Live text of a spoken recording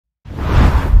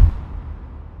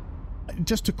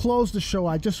just to close the show,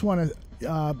 I just want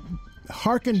to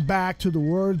harken back to the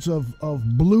words of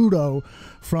Bluto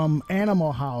from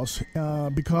Animal House,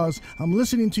 because I'm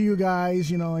listening to you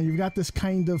guys, and you've got this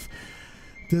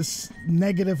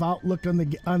negative outlook on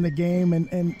the game,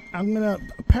 and I'm gonna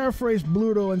paraphrase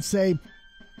Bluto and say,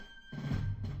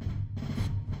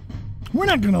 we're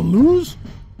not gonna lose.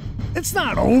 It's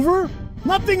not over.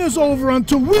 Nothing is over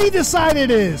until we decide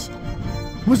it is.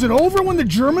 Was it over when the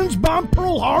Germans bombed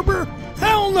Pearl Harbor?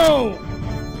 Hell no!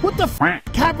 What the f***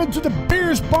 happened to the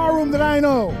Bears barroom that I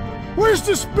know? Where's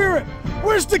the spirit?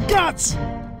 Where's the guts?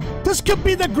 This could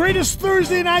be the greatest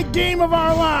Thursday night game of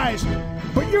our lives.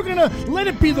 But you're gonna let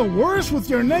it be the worst with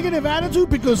your negative attitude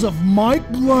because of Mike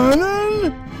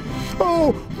Glennon?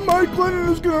 Oh, Mike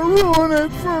Glennon is gonna ruin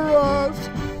it for us.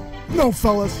 No,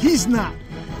 fellas, he's not.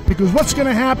 Because what's going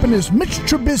to happen is Mitch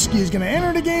Trubisky is going to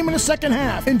enter the game in the second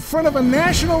half in front of a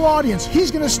national audience.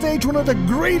 He's going to stage one of the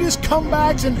greatest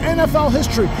comebacks in NFL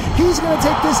history. He's going to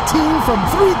take this team from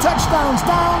 3 touchdowns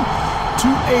down to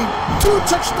a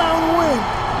 2-touchdown win.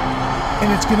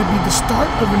 And it's going to be the start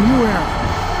of a new era.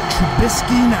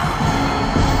 Trubisky now.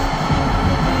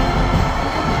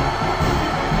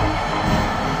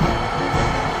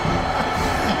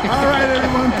 All right,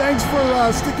 everyone. Thanks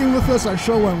for sticking with us. Our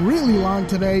show went really long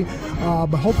today,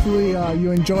 but hopefully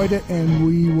you enjoyed it, and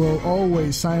we will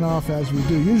always sign off as we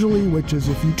do usually, which is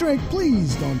if you drink,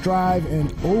 please don't drive,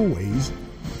 and always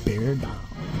bear down.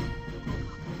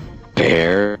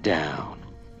 Bear down.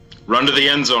 Run to the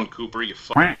end zone, Cooper, you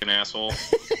fucking asshole.